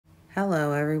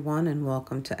Hello everyone and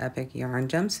welcome to Epic Yarn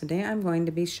Gems. Today I'm going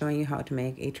to be showing you how to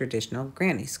make a traditional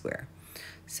granny square.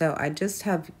 So I just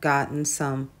have gotten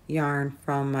some yarn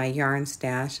from my yarn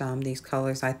stash. These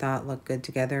colors I thought looked good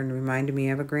together and reminded me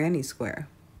of a granny square.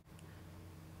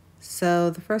 So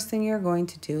the first thing you're going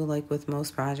to do, like with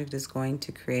most projects, is going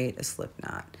to create a slip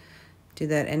knot. Do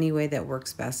that any way that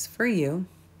works best for you.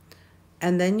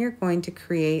 And then you're going to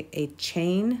create a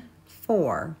chain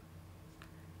 4,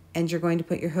 and you're going to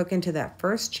put your hook into that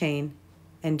first chain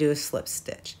and do a slip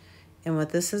stitch. And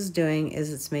what this is doing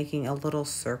is it's making a little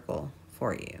circle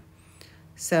for you.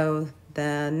 So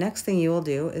the next thing you will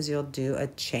do is you'll do a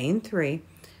chain 3,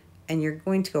 and you're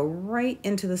going to go right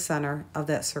into the center of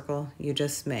that circle you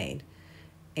just made.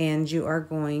 And you are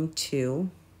going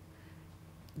to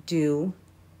do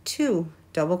 2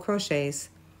 double crochets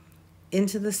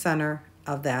into the center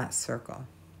of that circle.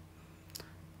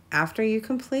 After you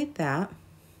complete that,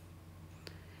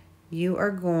 you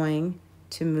are going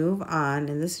to move on,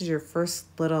 and this is your first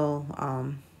little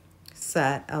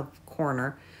set of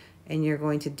corner, and you're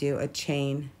going to do a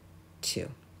chain 2.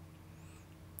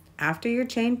 After your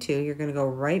chain 2, you're going to go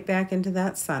right back into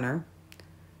that center,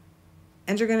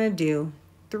 and you're going to do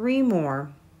 3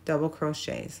 more double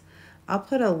crochets. I'll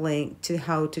put a link to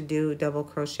how to do double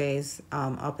crochets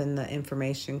up in the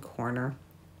information corner.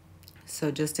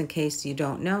 So just in case you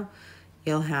don't know,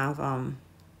 you'll have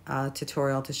a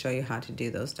tutorial to show you how to do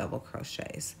those double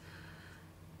crochets.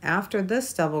 After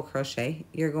this double crochet,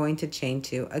 you're going to chain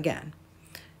 2 again.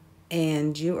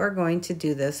 And you are going to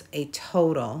do this a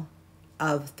total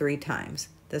of 3 times.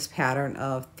 This pattern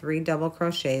of 3 double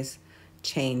crochets,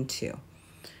 chain 2.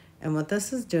 And what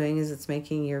this is doing is it's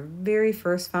making your very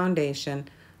first foundation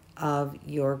of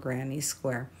your granny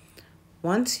square.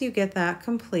 Once you get that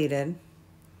completed,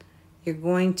 you're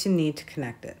going to need to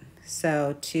connect it.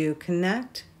 So to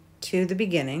connect to the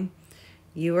beginning,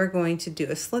 you are going to do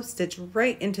a slip stitch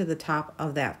right into the top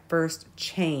of that first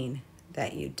chain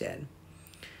that you did.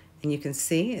 And you can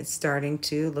see it's starting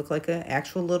to look like an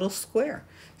actual little square.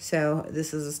 So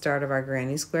this is the start of our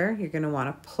granny square. You're going to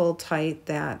want to pull tight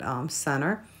that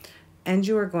center, and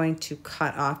you are going to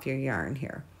cut off your yarn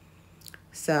here.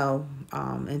 So,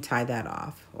 and tie that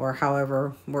off, or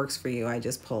however works for you. I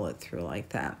just pull it through like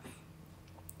that.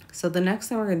 So the next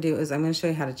thing we're going to do is I'm going to show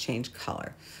you how to change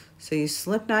color. So you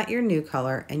slip knot your new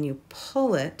color and you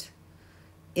pull it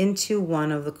into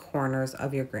one of the corners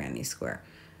of your granny square.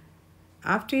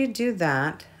 After you do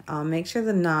that, make sure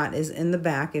the knot is in the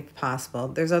back if possible.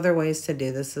 There's other ways to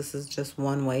do this. This is just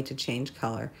one way to change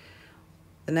color.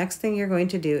 The next thing you're going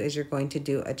to do is you're going to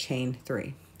do a chain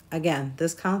 3. Again,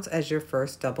 this counts as your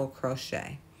first double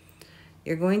crochet.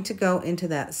 You're going to go into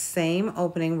that same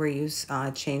opening where you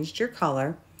changed your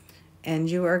color, and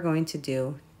you are going to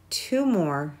do 2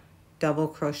 more double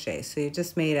crochets. So you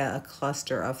just made a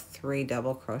cluster of 3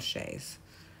 double crochets.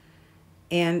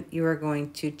 And you are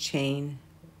going to chain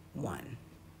 1.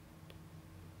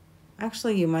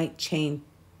 Actually, you might chain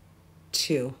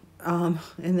 2. And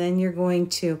then you're going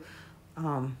to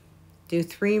do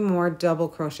 3 more double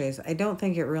crochets. I don't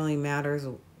think it really matters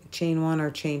chain 1 or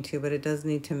chain 2, but it does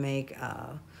need to make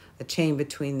a chain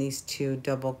between these 2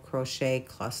 double crochet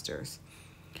clusters.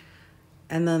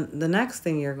 And then the next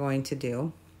thing you're going to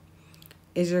do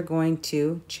is you're going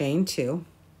to chain 2,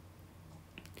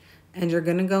 and you're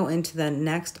going to go into the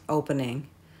next opening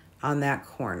on that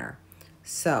corner.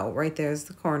 So right there's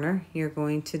the corner. You're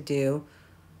going to do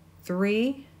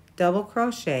 3 double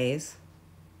crochets,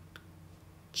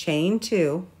 chain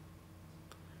 2,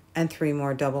 and 3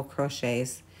 more double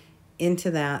crochets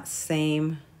into that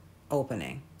same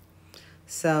opening.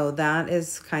 So that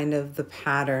is kind of the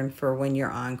pattern for when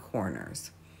you're on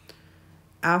corners.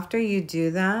 After you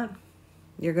do that,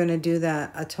 you're going to do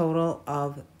that a total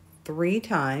of 3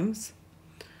 times.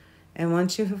 And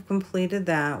once you have completed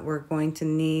that, we're going to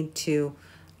need to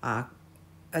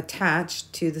attach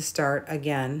to the start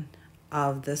again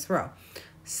of this row.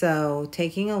 So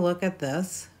taking a look at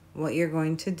this, what you're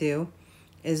going to do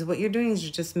is you're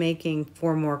just making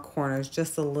 4 more corners,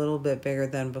 just a little bit bigger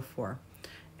than before.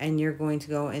 And you're going to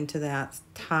go into that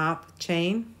top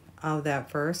chain of that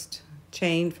first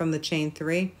chain from the chain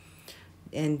 3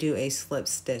 and do a slip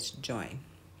stitch join,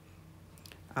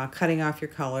 cutting off your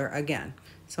color again.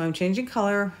 So I'm changing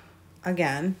color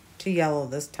again to yellow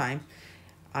this time.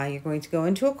 You're going to go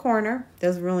into a corner,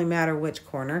 doesn't really matter which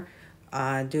corner,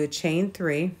 do a chain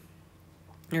 3.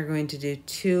 You're going to do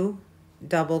 2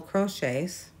 double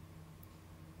crochets,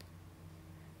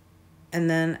 and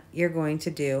then you're going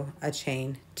to do a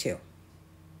chain 2.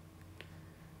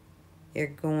 You're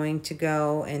going to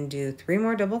go and do 3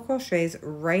 more double crochets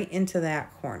right into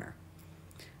that corner.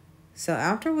 So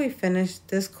after we finish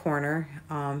this corner,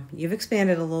 you've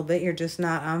expanded a little bit. You're just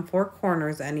not on 4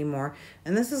 corners anymore.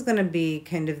 And this is going to be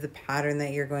kind of the pattern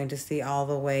that you're going to see all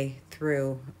the way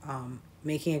through,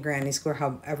 making a granny square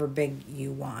however big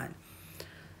you want.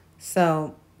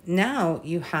 So now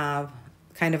you have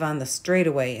kind of on the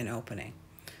straightaway an opening.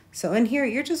 So in here,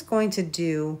 you're just going to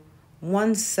do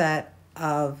 1 set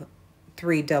of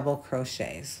 3 double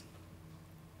crochets.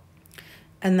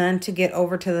 And then to get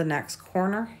over to the next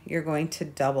corner, you're going to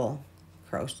double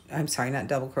crochet. I'm sorry, not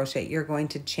double crochet. You're going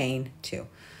to chain 2.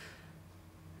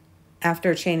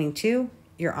 After chaining 2,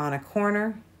 you're on a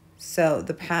corner. So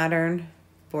the pattern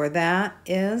for that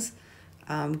is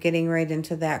getting right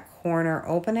into that corner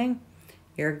opening.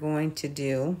 You're going to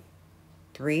do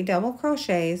 3 double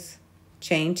crochets,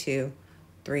 chain 2,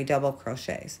 3 double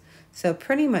crochets. So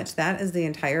pretty much that is the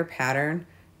entire pattern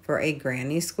for a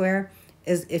granny square.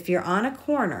 Is if you're on a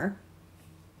corner,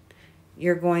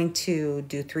 you're going to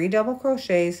do 3 double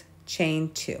crochets, chain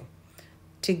 2.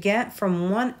 To get from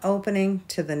one opening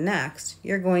to the next,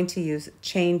 you're going to use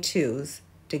chain 2s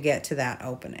to get to that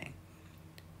opening.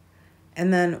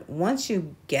 And then once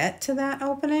you get to that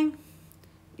opening,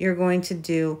 you're going to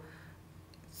do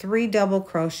 3 double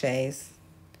crochets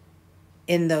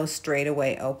in those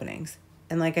straightaway openings.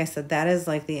 And like I said, that is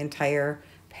like the entire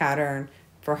pattern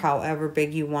for however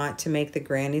big you want to make the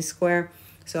granny square.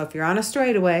 So if you're on a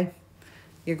straightaway,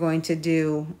 you're going to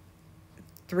do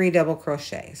 3 double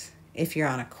crochets. If you're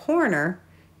on a corner,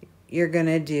 you're going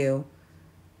to do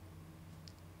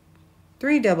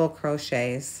 3 double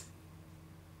crochets,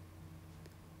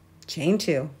 chain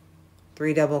 2,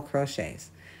 3 double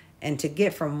crochets. And to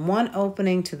get from one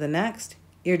opening to the next,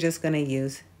 you're just going to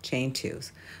use chain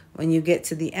 2s. When you get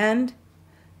to the end,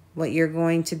 what you're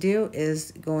going to do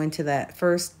is go into that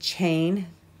first chain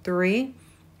 3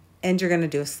 and you're going to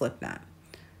do a slip knot.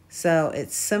 So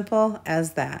it's simple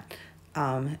as that.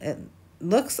 It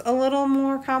looks a little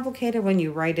more complicated when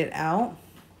you write it out,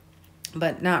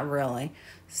 but not really.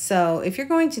 So if you're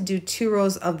going to do 2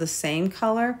 rows of the same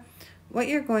color, what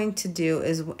you're going to do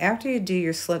is after you do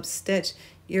your slip stitch,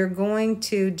 you're going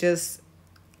to just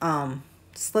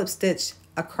slip stitch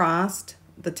across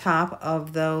the top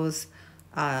of those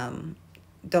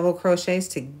double crochets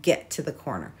to get to the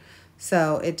corner.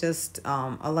 So it just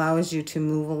allows you to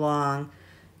move along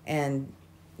and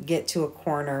get to a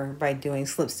corner by doing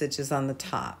slip stitches on the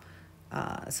top.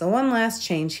 So one last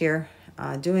change here,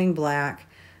 doing black.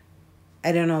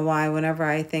 I don't know why whenever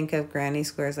I think of granny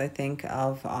squares I think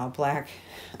of black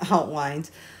outlines,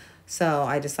 so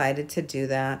I decided to do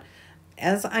that.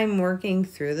 As I'm working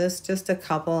through this, just a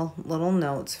couple little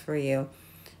notes for you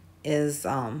is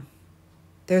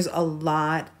there's a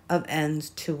lot of ends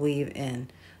to weave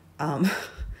in.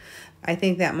 I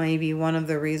think that might be one of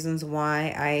the reasons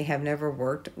why I have never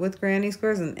worked with granny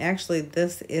squares, and actually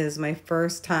this is my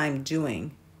first time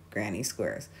doing granny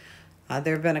squares.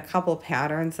 There have been a couple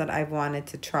patterns that I've wanted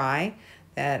to try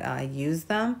that use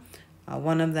them.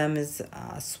 One of them is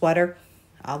a sweater,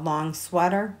 a long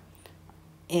sweater,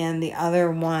 and the other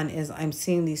one is I'm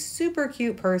seeing these super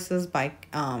cute purses by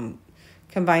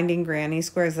combining granny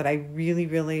squares that I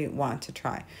really want to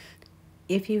try.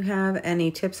 If you have any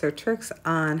tips or tricks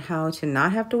on how to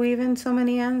not have to weave in so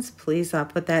many ends, please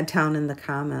put that down in the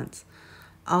comments.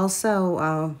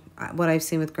 Also, what I've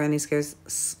seen with granny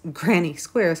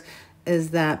squares is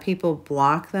that people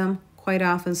block them quite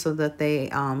often so that they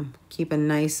keep a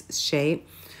nice shape.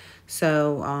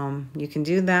 So you can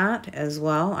do that as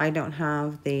well. I don't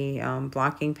have the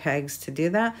blocking pegs to do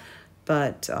that,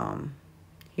 but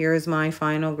here's my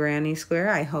final granny square.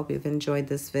 I hope you've enjoyed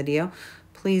this video.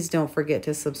 Please don't forget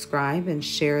to subscribe and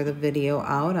share the video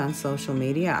out on social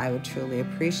media. I would truly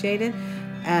appreciate it.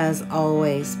 As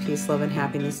always, peace, love, and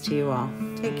happiness to you all.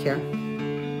 Take care.